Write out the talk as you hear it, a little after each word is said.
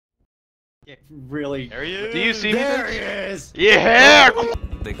It really. There he is. Do you see me? There he is! Yeah!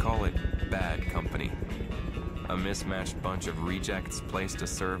 They call it bad company. A mismatched bunch of rejects placed to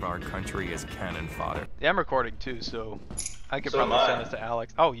serve our country as cannon fodder. Yeah, I'm recording too, so I could So probably am I. send this to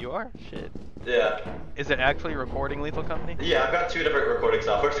Alex. Oh, you are? Shit. Yeah. Is it actually recording Lethal Company? Yeah, I've got 2 different recording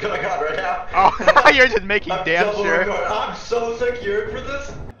softwares going on right now. Oh, you're just making I'm damn double sure. recording. I'm so secured for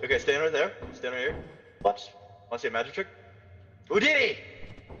this. Okay, stand right there. Stand right here. Watch. Want to see a magic trick? Houdini!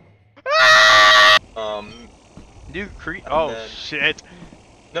 New Oh, then- shit.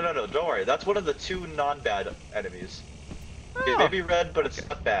 No, don't worry. That's one of the 2 non-bad enemies. It Oh. may be red, but it's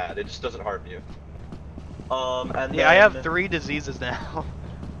not bad. It just doesn't harm you. And Yeah, I then- have 3 diseases now.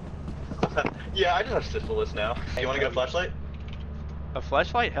 Yeah, I just have syphilis now. You want to get a flashlight? A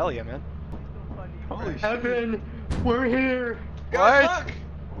flashlight? Hell yeah, man. Holy shit. Evan, we're here! Guys, What? look!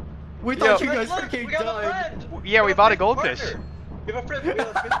 We thought you Guys, guys look! freaking We got a died! friend! Yeah, we got bought a fifth goldfish. partner. We have a friend. We got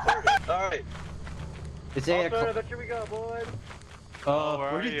a 5th partner. Alright. It's 8 o'clock. Here we go, boys.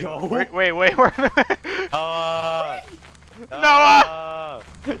 Where'd he go? Wait, wait. Noah!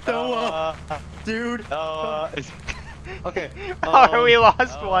 Noah! Dude! Okay. Oh, we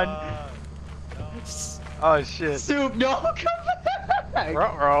lost one. Oh shit. Soup, no! Come back!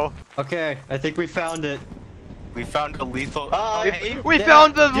 Ruh-roh. Okay, I think we found it. We found a lethal. We Yeah,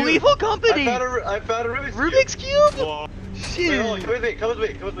 found the dude, Lethal Company! I found a Rubik's Cube. Rubik's Cube! Whoa. Wait, hold on,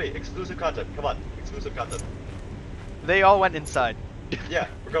 Shit. come with me. Exclusive content. Come on, exclusive content. They all went inside. Yeah,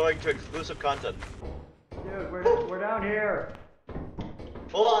 we're going to exclusive content. Dude, we're down here.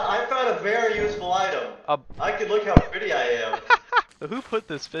 Hold on, I found a very useful item. I can look how pretty I am. So who put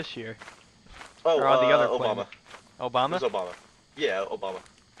this fish here? Oh, Or on the other Obama. plane? Obama? It was Obama. Yeah, Obama.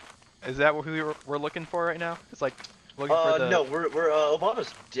 Is that what we're looking for right now? It's like looking for the. No, we're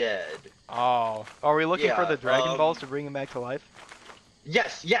Obama's dead. Oh, are we looking for Yeah, the Dragon Balls to bring him back to life?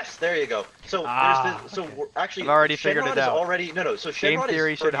 Yes, there you go. So Ah, there's this. So okay. we're actually. I've already figured Shenron it out. Is already no. So Game Shenron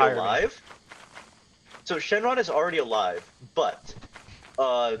Theory is should already hire me. alive. So Shenron is already alive, but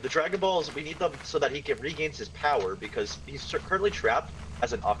the Dragon Balls, we need them so that he can regain his power because he's currently trapped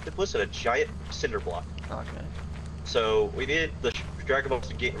as an octopus in a giant cinder block. Okay. So we need the Dragon Balls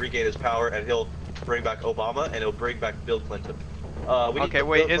to regain his power, and he'll bring back Obama, and he'll bring back Bill Clinton. We need Okay,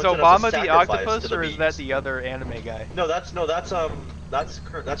 wait. Bill Is Clinton as a Obama the sacrifice octopus to the or is memes. that the other anime guy? No, that's Shenron.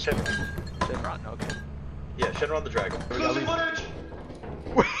 Shenron. Okay. Yeah, Shenron the Dragon. Exclusive footage.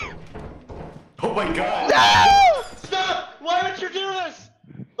 Oh my god! No! Stop! Why would you do this?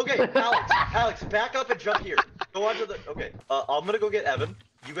 Okay, Alex, back up and jump here. Go onto the. Okay, I'm gonna go get Evan.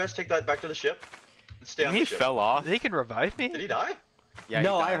 You guys take that back to the ship and stay on He the ship. fell off. They can revive me? Did he die? Yeah,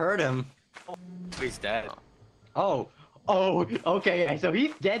 No, he I died. heard him. He's dead. Oh, okay, so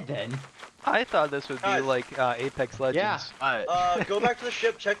he's dead then. I thought this would be Guys. like Apex Legends. Yeah. Go back to the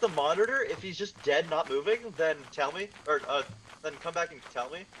ship. Check the monitor. If he's just dead, not moving, then tell me, or then come back and tell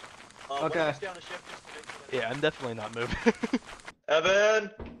me. Okay. When you stay on the ship, just to make sure that- Yeah, I'm definitely not moving. Evan.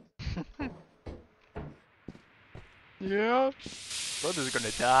 Yeah. Brother's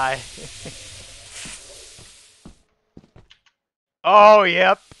gonna die. Oh,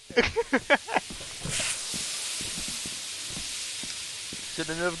 yep.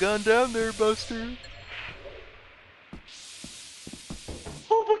 Shouldn't have gone down there, Buster.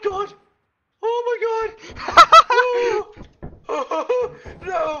 Oh my god! Oh my god! Oh,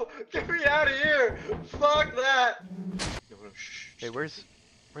 no! Get me out of here! Fuck that! Hey, where's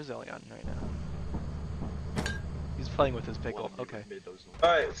Elion right now? He's playing with his pickle. Okay.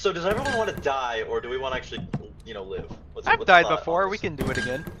 Alright, so does everyone want to die, or do we want to actually, live? I've died before. We can do it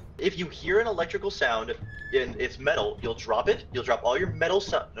again. If you hear an electrical sound and it's metal, you'll drop it. You'll drop all your metal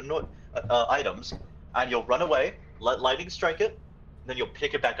items, and you'll run away. Let lightning strike it, then you'll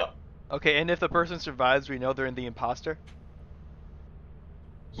pick it back up. Okay, and if the person survives, we know they're the imposter.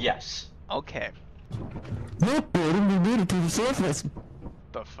 Yes. Okay. Look, Gordon, we made it to the surface.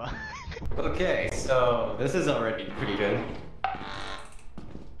 The fuck? Okay, so this is already pretty good.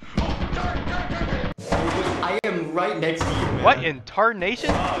 I am right next to you, man. What in tarnation?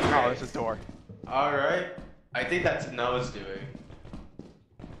 Oh, Oh, okay. this is door. Alright. I think that's Noah's doing.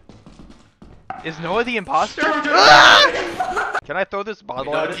 Is Noah the imposter? Ah! Can I throw this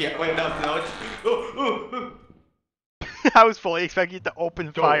bottle at it? Yeah, wait, no, it's... I was fully expecting it to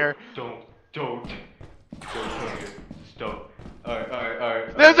open fire. Don't come here. Stop.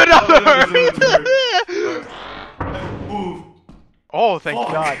 Alright. There's another! Move. Oh, thank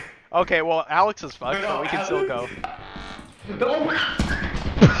Fuck. God. Okay, well, Alex is fucked, so we can still go.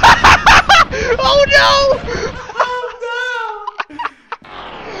 Oh no!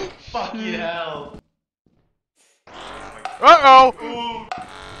 Fucking hell. Uh-oh!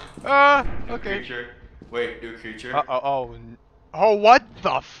 Okay. Creature. Wait, new creature. Oh, what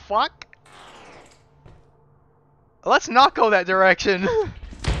the fuck? Let's not go that direction.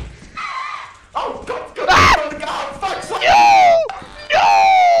 Oh, go! Ah! Oh, fuck! Slap! No!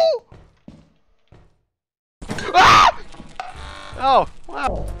 Ah! Oh,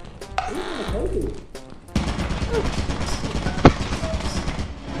 wow.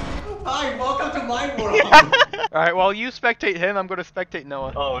 Hi, welcome to my world. Alright, well, you spectate him, I'm gonna spectate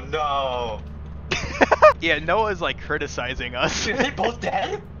Noah. Oh no. Yeah, Noah's like criticizing us. Are they both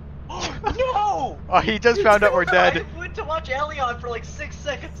dead? No! Oh, he just found out we're dead. I went to watch Elion for like 6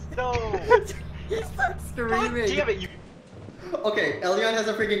 seconds. No. He starts God screaming. damn it, you. Okay, Elion has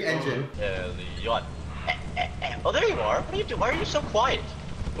a freaking engine. Elion. Oh, there you are. What are you doing? Why are you so quiet?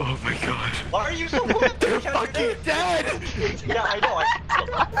 Oh my god. Why are you so quiet? They're fucking dead! Yeah, I know.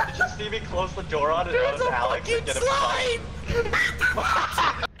 Did you see me close the door on and notice Alex and get him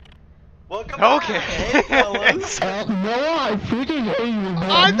shot? Welcome Okay. back. Hey, fellas. No, I freaking hate you, man.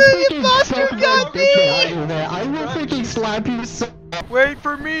 I You think freaking you lost your suck my goddamn- dick out of there. I will freaking slap you so. Wait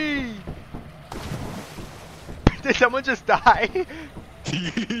for me! Did someone just die?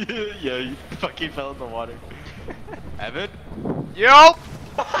 Yeah, you fucking fell in the water. Evan? Yup!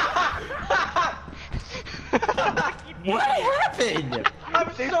 What happened?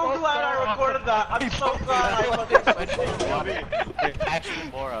 I'm so glad I recorded that. I'm so glad I fucking Actual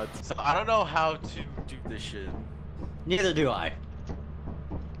morons. So I don't know how to do this shit. Neither do I.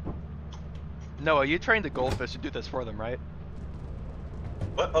 Noah, you trained the goldfish to do this for them, right?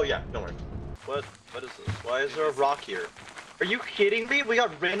 What? Oh yeah, don't worry. What is this? Why is there a rock here? Are you kidding me? We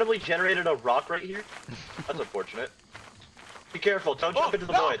got randomly generated a rock right here? That's unfortunate. Be careful, don't jump into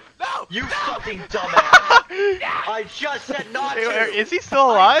the void. No! You fucking dumbass! I just said not to! Is he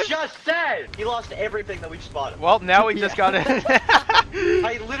still alive? I just said! He lost everything that we spotted. Well, now we just got it.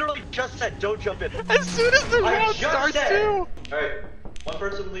 I literally just said don't jump in. As soon as the I round just starts said. too. Alright, one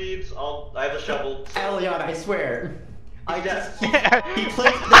person leaves, I have the shovel. Elion, I swear. He's dead. He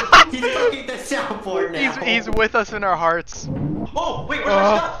clicked he's clicking the soundboard now. He's with us in our hearts. Oh, wait, where's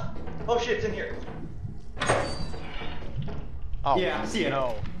our stuff? Oh shit, it's in here. Oh, Yeah, I see it.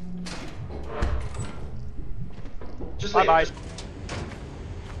 no. Just Bye leave. bye. Just-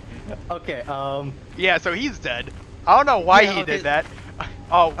 Okay, Yeah, so he's dead. I don't know why Yeah, he okay. did that.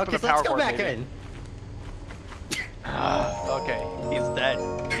 Oh, for okay, the so power let's go cord, back maybe. in. Okay, he's dead.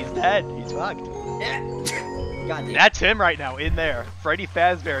 He's dead. He's fucked. Yeah. God damn. That's him right now in there. Freddy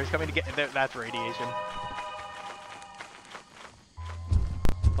Fazbear is coming to get. That's radiation.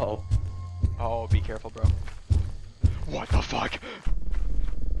 Uh-oh. Oh, be careful, bro. What the fuck?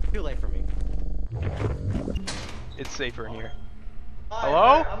 Too late for me. It's safer in here. Hi,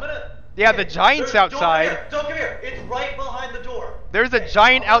 Hello? I'm gonna. Yeah, the giant's Don't outside. Don't come here. It's right behind the door. There's a Okay,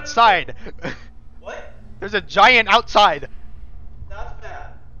 giant I'm gonna- outside. What? There's a giant outside. That's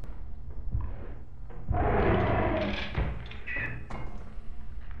bad.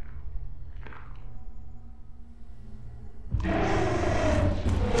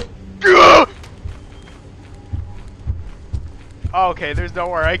 Okay, there's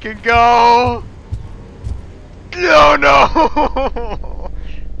nowhere I can go. No, no.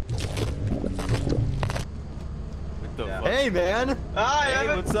 What the Yeah. fuck? Hey, man. Hi, Hey,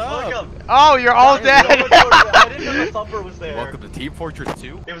 Evan. what's up? Welcome. Oh, you're all I dead. didn't know I didn't know the thumper was there. Welcome to Team Fortress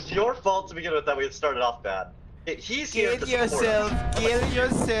 2. It was your fault to begin with that we had started off bad. He's here to support us. Kill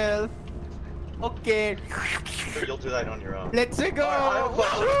yourself. Okay, Sure, you'll do that on your own. let's go. Alright, I have a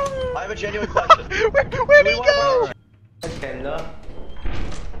question. I have a genuine question. Where'd Do he we wanna go? Panda.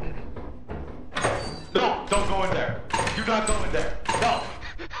 No, don't go in there. Do not go in there. No.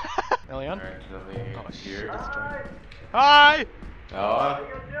 Elion? Alright, let me here. Hi. Noah.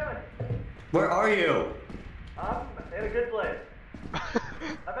 Where are you? I'm in a good place.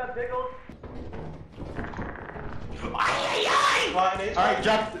 I've had pickles. Alright,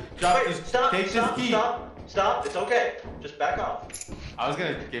 drop Wait, this. stop, Take stop, this key. stop, it's okay. Just back off. I was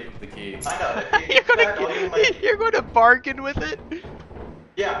gonna give him the key. I know. If You're you back, I'll give him my... you're going to bargain with it?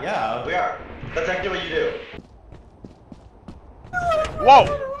 Yeah, Yeah. we are. That's actually what you do.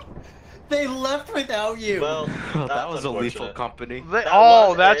 Whoa. They left without you. Well, That that's was a lethal unfortunate. company. That Oh,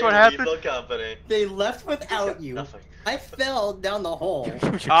 was that's a what happened? lethal company. They left without you. Nothing. I fell down the hole.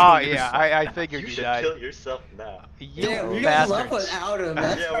 Oh, yeah, I figured You you should died. kill yourself now. You Yeah, we guys left bastards. without him.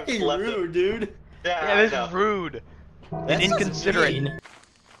 That's Yeah, we fucking left him. rude, dude. Yeah, Yeah, I this know. is rude. That's And just inconsiderate. mean.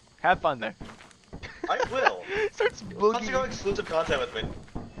 Have fun there. I will. Starts Let's go boogieing. exclusive content with me.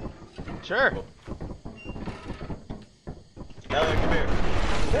 Sure. Now come here.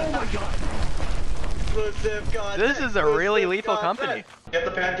 Explosive gun. This is a really lethal company. Get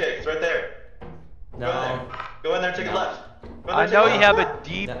the pancake. It's right there. No. Go in there. Take a left. Go in there, I take know a you left. have a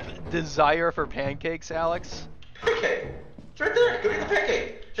deep desire for pancakes, Alex. Pancake. It's right there. Go get the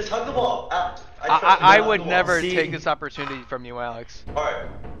pancake. Just hug the wall. I would never take this opportunity from you, Alex. Alright.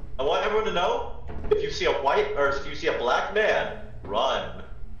 I want everyone to know, if you see a white or if you see a black man, run.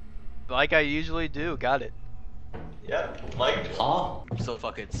 Like I usually do. Got it. Yep. Like. Oh. So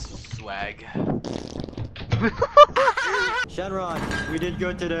fucking swag. Shenron, we did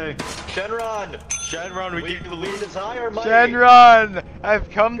good today. Shenron, we give you the lead. desire money. Shenron, I've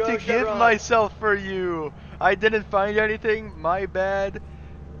come Go, to give Shenron. myself for you. I didn't find anything. My bad.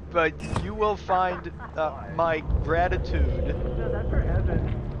 But you will find my gratitude.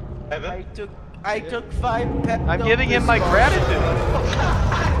 Evan? I took 5 pep. I'm giving him my gratitude.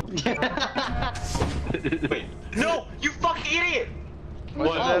 Wait. No! You fucking idiot!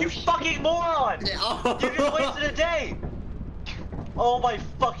 What? You fucking moron! You just wasted a day! Oh my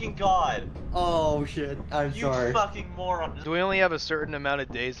fucking god! Oh shit, I'm You sorry. fucking moron! Do we only have a certain amount of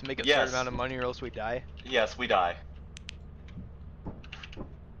days to make a Yes. certain amount of money or else we die? Yes, we die.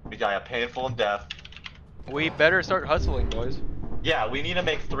 We die a painful death. We better start hustling, boys. Yeah, we need to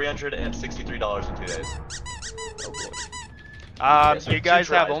make $363 in 2 days. Do so you guys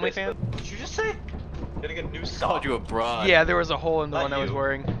two have tries, OnlyFans? basically. Did you just say? Getting a new sock. Called you a broad. Yeah, there was a hole in the Not one I was you.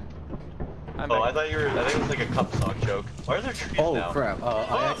 wearing. Oh, I thought you were. I think it was like a cup sock joke. Why are there trees Oh now? crap.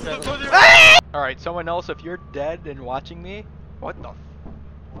 I accidentally... Alright, someone else, if you're dead and watching me, what the f-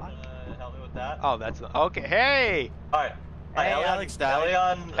 Help me with that. Oh, that's the- okay, hey! Alright. Hey, Alex died.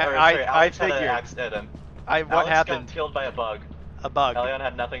 Elion, or, I sorry, Alex had an figured. accident. What Alex happened? got killed by a bug. A bug. Elion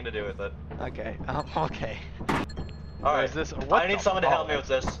had nothing to do with it. Okay, okay. Alright. Is this- what I need the someone to help me fuck?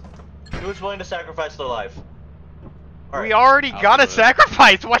 with this. Who's willing to sacrifice their life? We already I'll got do a it.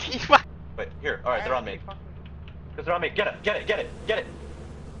 sacrifice! What? Wait, here. Alright, they're on me. Because they're on me. Get it, get it, get it, get it!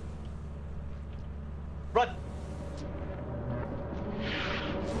 Run!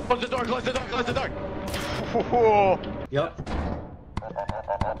 Close the door, close the door, close the door! Yep.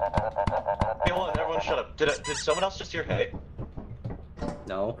 Hey, hold on, everyone shut up. Did someone else just hear hey?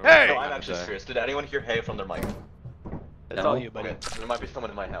 No. Hey! No, I'm actually serious. Did anyone hear hey from their mic? That's No. all you, buddy. Okay, there might be someone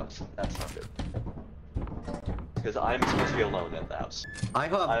in my house. That's not good. Because I'm supposed to be alone at the house.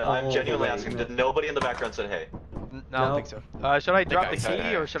 I'm I'm genuinely asking, did nobody in the background say hey? No, I don't think so. Should I drop the I key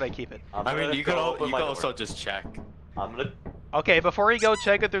said- or should I keep it? I'm I mean, gonna you could go open my door. also just check. I'm gonna... Okay, before you go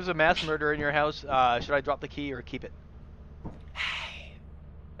check if there's a mass murder in your house, should I drop the key or keep it?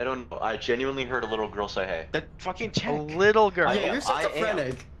 I don't know. I genuinely heard a little girl say hey. That fucking A check. little girl. I am. You're such a I am.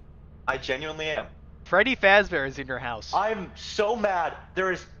 frenetic. I genuinely am. Freddy Fazbear is in your house. I'm so mad.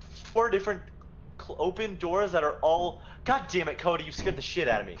 There is 4 different open doors that are all... God damn it, Cody, you scared the shit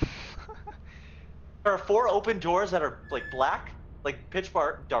out of me. There are 4 open doors that are like black, like pitch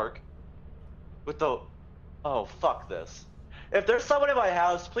dark, with the... Oh, fuck this. If there's someone in my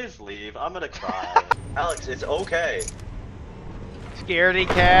house, please leave. I'm gonna cry. Alex, it's okay. Scaredy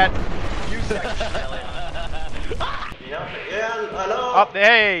cat. You section, Elliot. Yeah, hello? Up,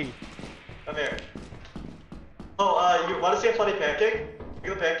 hey! Come here. Oh, you want to see a funny pancake?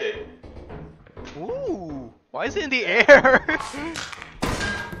 Look at the pancake. Ooh, why is it in the air?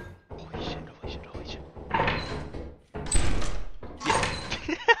 Holy shit, holy shit, holy shit.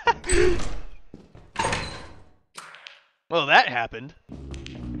 Yeah. Well, that happened.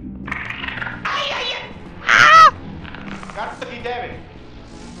 God fucking damn it.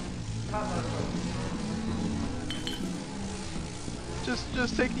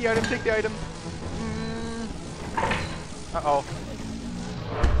 Just take the item, take the item. Uh-oh.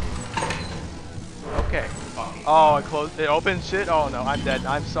 Okay. Oh, it closed. It opened shit? Oh no, I'm dead.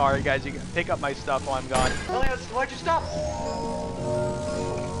 I'm sorry, guys. You can pick up my stuff while I'm gone. Elliot, why'd you stop?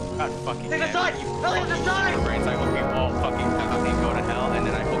 God fucking Take a damn side! it. Elliot, the side! Brains, I hope you all fucking die and go to hell, and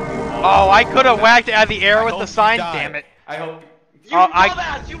then I hope you all... Oh, I could have whacked it out of the air with the sign. Damn it. I hope. You I-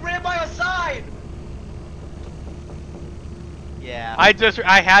 dumbass! You ran by a sign! Yeah.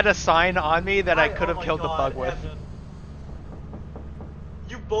 I had a sign on me that I could Oh have my killed the God, bug with. Evan.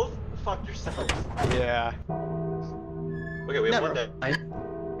 You both fucked yourselves. Yeah. Okay, we have Never. 1 day. mind.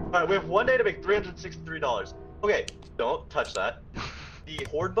 Alright, we have 1 day to make $363. Okay, don't touch that. The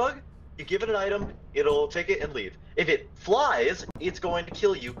horde bug, you give it an item, it'll take it and leave. If it flies, it's going to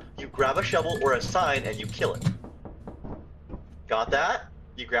kill you. You grab a shovel or a sign and you kill it. Got that?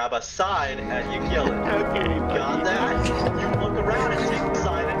 You grab a sign and you kill it. Okay. Got that? You look around and take the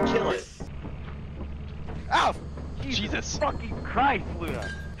sign and kill it. Ow! Jesus. Fucking Christ, Luna.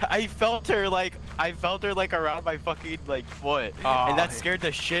 I felt her like around my fucking like foot, Aw. and that scared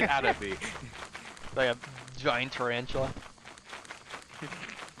the shit out of me. Like a giant tarantula.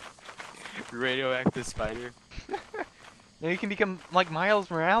 Radioactive spider. Now you can become like Miles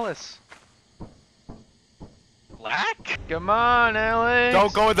Morales. Black? Come on, Alex.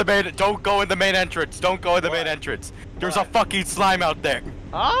 Don't go in the main. Don't go in the main entrance. Don't go in the main entrance. There's a fucking slime out there.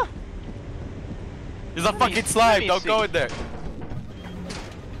 Huh? There's a me- fucking let slime. me Don't see. go in there.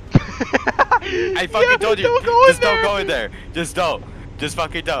 I fucking told you. Don't go in Just there. don't go in there. Just don't. Just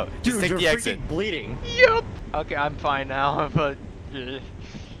fucking don't. Just Dude, take you're the exit. freaking bleeding. Yep. Okay, I'm fine now, but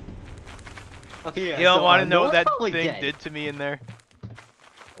Okay, yeah, you don't so, want to know Noah's what that probably thing dead. did to me in there.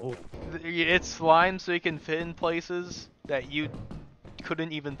 Oh. It's slime, so you can fit in places that you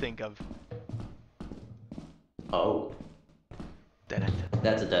couldn't even think of. Oh, Dead.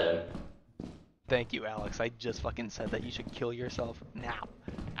 that's a dead end. Thank you, Alex. I just fucking said that you should kill yourself now.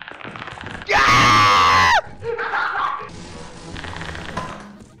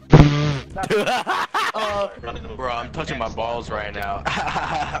 Bro, I'm touching my balls right now. But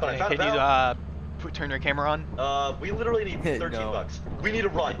I found Can you out, turn your camera on? we literally need 13 No. bucks. We need to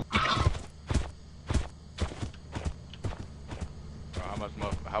run.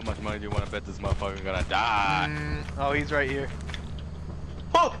 Bro, how much money do you want to bet this motherfucker gonna die? Oh, he's right here.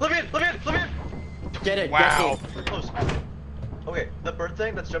 Oh, let me in! Get it. Wow. Get We're close. Okay, the bird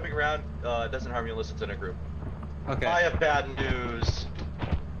thing that's jumping around doesn't harm you unless it's in a group. it. Okay. I have bad news.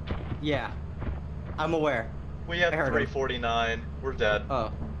 Yeah. I'm aware. We have I heard him. 349. We're dead.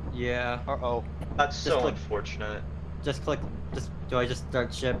 Oh. Yeah. Uh-oh. That's so click. unfortunate. Just click. Do I just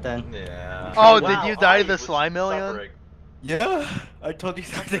start ship then? Yeah. Oh, Wow, did you die I to the was slime alien? suffering. Yeah, I told you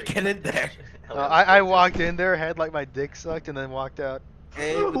not to get in there. I walked in there, had like my dick sucked, and then walked out.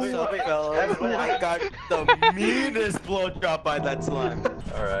 Hey, what's up, fellas? I got the meanest blowjob by that slime.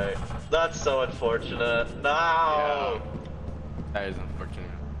 Alright. That's so unfortunate. No! That is unfortunate.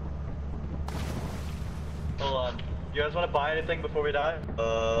 Hold on. You guys want to buy anything before we die?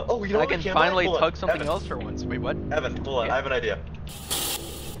 Oh, you know I what we can can finally buy? Hold on. tug something Evan. else for once. Wait, what? Evan, hold on. Yeah. I have an idea.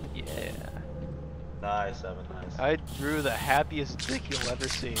 Yeah. Nice, Evan. Nice. I drew the happiest dick you'll ever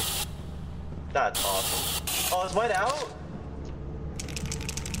see. That's awesome. Oh, is mine out?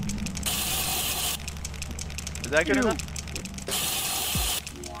 Is that good enough?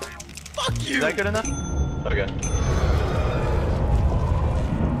 Fuck you. Is that good enough? Okay.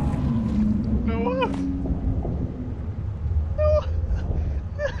 No. No.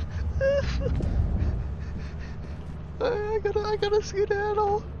 I gotta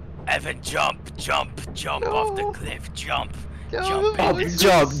skedaddle. Evan, jump No. off the cliff, jump. No, Jump, baby.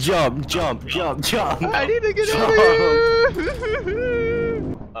 Jump. I need to get out of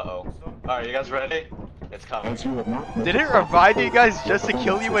here. Uh-oh. Alright, you guys ready? It's coming. Did it revive you guys just to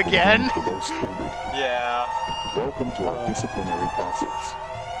kill you again? Yeah. Welcome to our disciplinary process.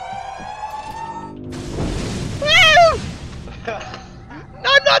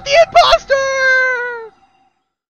 I'm not the imposter!